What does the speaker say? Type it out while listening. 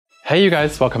Hey you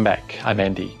guys, welcome back. I'm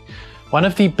Andy. One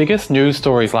of the biggest news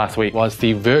stories last week was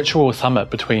the virtual summit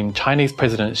between Chinese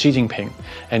President Xi Jinping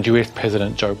and US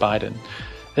President Joe Biden.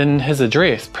 In his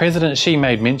address, President Xi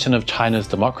made mention of China's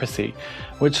democracy,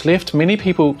 which left many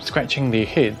people scratching their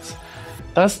heads.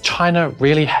 Does China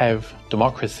really have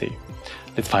democracy?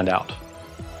 Let's find out.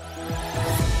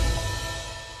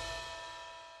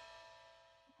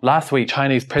 Last week,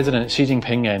 Chinese President Xi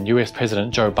Jinping and US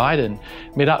President Joe Biden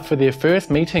met up for their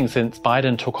first meeting since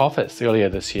Biden took office earlier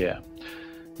this year.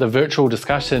 The virtual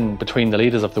discussion between the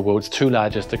leaders of the world's two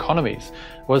largest economies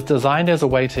was designed as a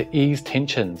way to ease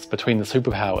tensions between the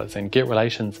superpowers and get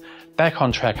relations back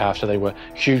on track after they were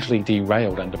hugely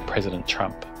derailed under President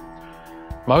Trump.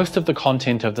 Most of the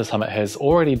content of the summit has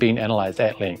already been analysed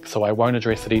at length, so I won't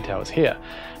address the details here.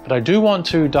 But I do want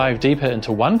to dive deeper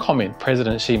into one comment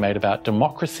President Xi made about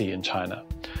democracy in China.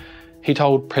 He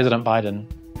told President Biden,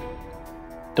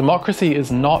 "Democracy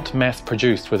is not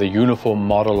mass-produced with a uniform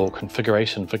model or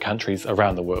configuration for countries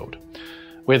around the world.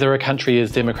 Whether a country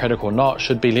is democratic or not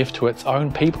should be left to its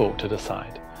own people to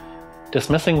decide.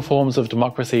 Dismissing forms of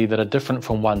democracy that are different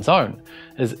from one's own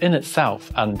is in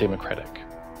itself undemocratic."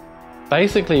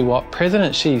 Basically, what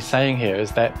President Xi is saying here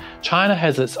is that China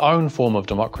has its own form of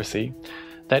democracy,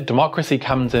 that democracy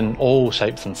comes in all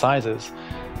shapes and sizes,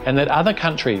 and that other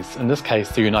countries, in this case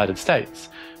the United States,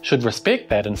 should respect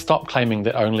that and stop claiming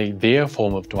that only their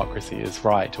form of democracy is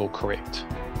right or correct.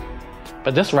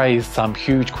 But this raised some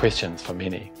huge questions for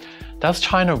many. Does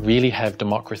China really have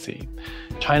democracy?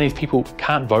 Chinese people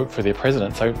can't vote for their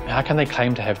president, so how can they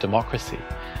claim to have democracy?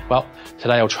 Well,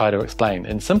 today I'll try to explain,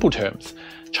 in simple terms,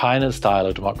 China's style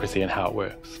of democracy and how it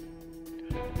works.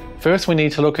 First, we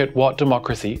need to look at what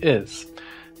democracy is.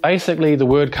 Basically, the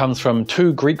word comes from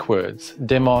two Greek words,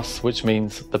 demos, which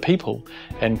means the people,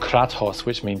 and kratos,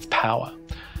 which means power.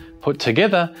 Put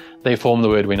together, they form the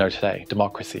word we know today,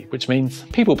 democracy, which means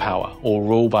people power, or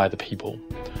rule by the people.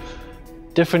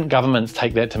 Different governments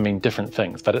take that to mean different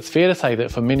things, but it's fair to say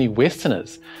that for many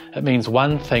Westerners, it means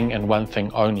one thing and one thing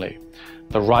only,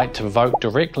 the right to vote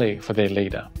directly for their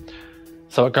leader.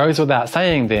 So it goes without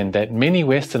saying then that many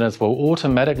Westerners will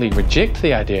automatically reject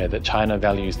the idea that China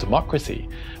values democracy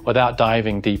without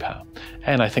diving deeper,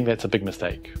 and I think that's a big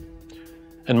mistake.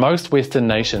 In most Western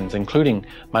nations, including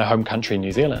my home country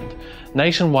New Zealand,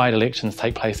 nationwide elections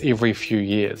take place every few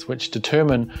years, which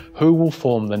determine who will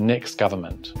form the next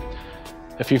government.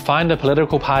 If you find a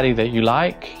political party that you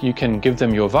like, you can give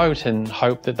them your vote and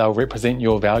hope that they'll represent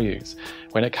your values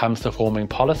when it comes to forming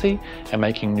policy and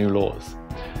making new laws.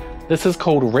 This is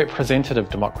called representative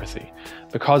democracy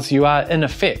because you are, in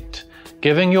effect,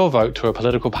 giving your vote to a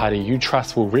political party you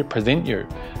trust will represent you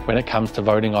when it comes to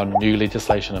voting on new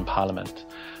legislation in Parliament,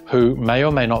 who may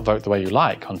or may not vote the way you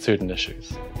like on certain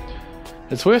issues.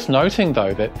 It's worth noting,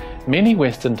 though, that many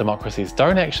Western democracies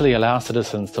don't actually allow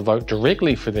citizens to vote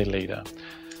directly for their leader.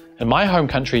 In my home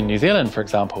country, New Zealand, for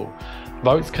example,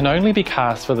 votes can only be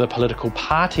cast for the political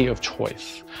party of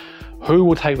choice. Who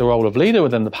will take the role of leader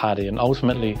within the party and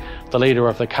ultimately the leader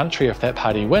of the country if that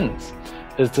party wins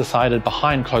is decided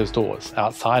behind closed doors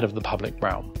outside of the public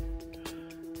realm.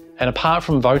 And apart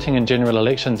from voting in general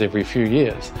elections every few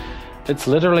years, it's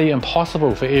literally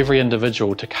impossible for every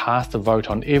individual to cast a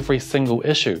vote on every single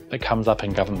issue that comes up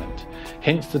in government,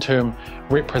 hence the term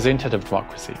representative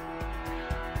democracy.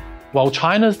 While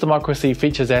China's democracy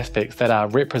features aspects that are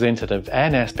representative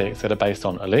and aspects that are based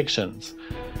on elections,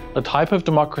 the type of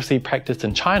democracy practiced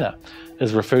in China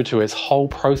is referred to as whole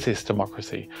process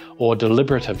democracy or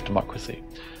deliberative democracy,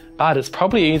 but it's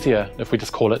probably easier if we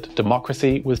just call it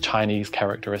democracy with Chinese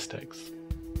characteristics.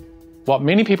 What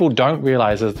many people don't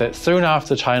realize is that soon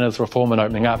after China's reform and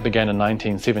opening up began in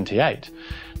 1978,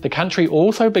 the country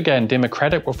also began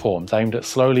democratic reforms aimed at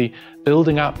slowly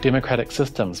building up democratic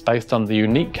systems based on the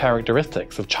unique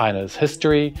characteristics of China's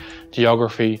history,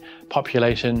 geography,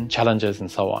 population, challenges, and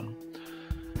so on.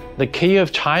 The key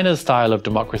of China's style of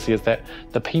democracy is that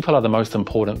the people are the most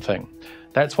important thing.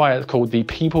 That's why it's called the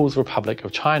People's Republic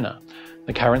of China.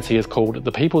 The currency is called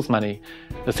the People's Money,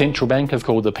 the central bank is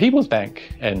called the People's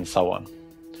Bank, and so on.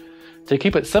 To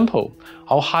keep it simple,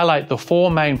 I'll highlight the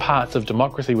four main parts of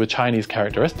democracy with Chinese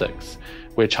characteristics,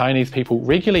 where Chinese people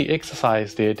regularly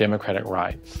exercise their democratic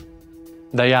rights.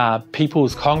 They are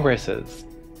people's congresses,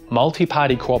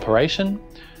 multi-party cooperation,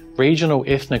 regional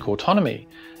ethnic autonomy,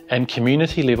 and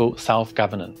community-level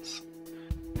self-governance.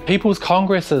 People's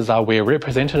congresses are where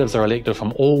representatives are elected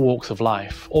from all walks of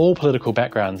life, all political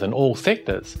backgrounds and all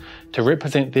sectors to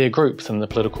represent their groups in the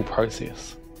political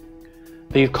process.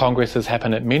 These congresses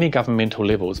happen at many governmental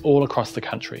levels all across the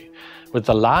country, with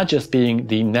the largest being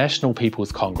the National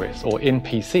People's Congress, or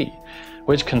NPC,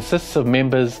 which consists of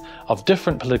members of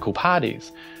different political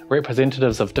parties,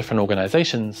 representatives of different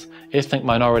organisations, ethnic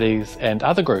minorities and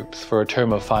other groups for a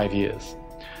term of 5 years.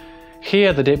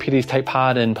 Here, the deputies take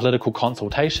part in political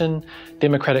consultation,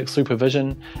 democratic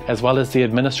supervision, as well as the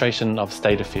administration of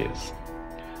state affairs.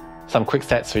 Some quick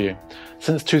stats for you.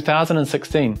 Since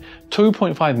 2016,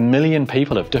 2.5 million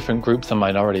people of different groups and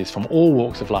minorities from all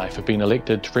walks of life have been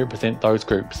elected to represent those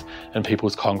groups in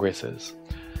people's congresses.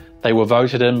 They were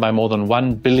voted in by more than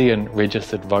 1 billion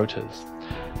registered voters.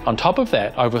 On top of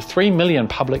that, over 3 million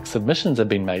public submissions have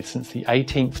been made since the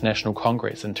 18th National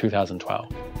Congress in 2012.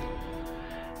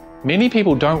 Many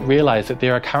people don't realise that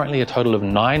there are currently a total of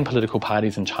 9 political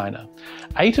parties in China,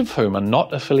 8 of whom are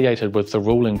not affiliated with the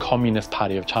ruling Communist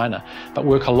Party of China, but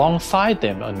work alongside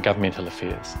them in governmental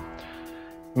affairs.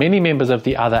 Many members of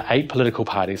the other 8 political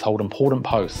parties hold important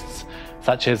posts,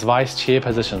 such as vice chair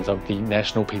positions of the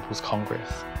National People's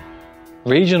Congress.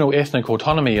 Regional ethnic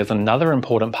autonomy is another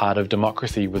important part of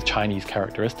democracy with Chinese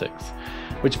characteristics,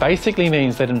 which basically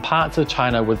means that in parts of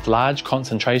China with large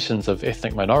concentrations of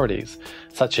ethnic minorities,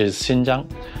 such as Xinjiang,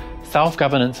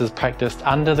 self-governance is practiced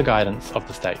under the guidance of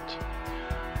the state.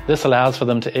 This allows for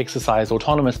them to exercise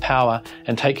autonomous power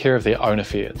and take care of their own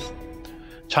affairs.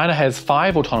 China has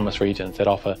 5 autonomous regions that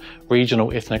offer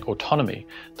regional ethnic autonomy,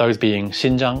 those being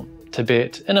Xinjiang,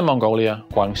 Tibet, Inner Mongolia,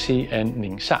 Guangxi and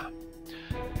Ningxia.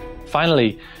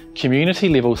 Finally,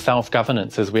 community-level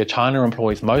self-governance is where China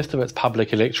employs most of its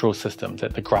public electoral systems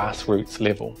at the grassroots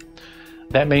level.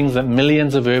 That means that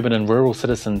millions of urban and rural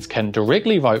citizens can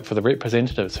directly vote for the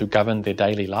representatives who govern their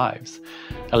daily lives,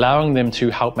 allowing them to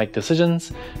help make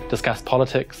decisions, discuss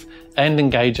politics, and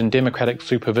engage in democratic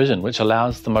supervision, which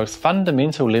allows the most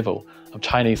fundamental level of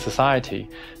Chinese society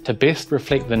to best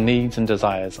reflect the needs and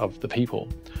desires of the people.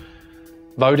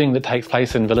 Voting that takes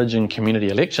place in village and community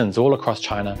elections all across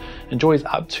China enjoys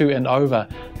up to and over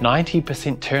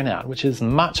 90% turnout, which is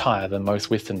much higher than most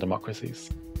Western democracies.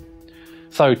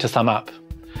 So, to sum up,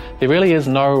 there really is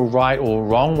no right or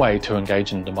wrong way to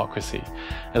engage in democracy,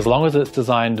 as long as it's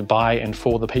designed by and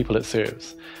for the people it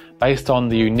serves, based on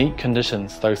the unique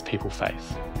conditions those people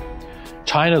face.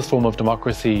 China's form of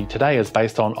democracy today is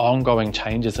based on ongoing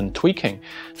changes and tweaking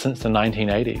since the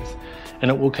 1980s, and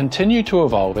it will continue to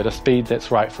evolve at a speed that's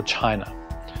right for China.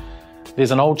 There's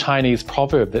an old Chinese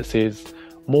proverb that says,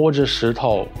 摸着石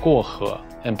头过河,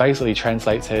 and basically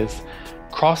translates as,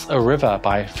 cross a river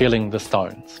by feeling the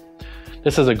stones.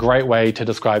 This is a great way to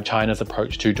describe China's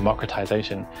approach to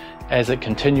democratization as it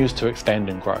continues to expand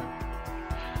and grow.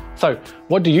 So,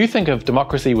 what do you think of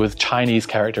democracy with Chinese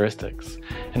characteristics?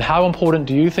 And how important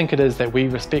do you think it is that we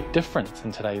respect difference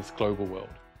in today's global world?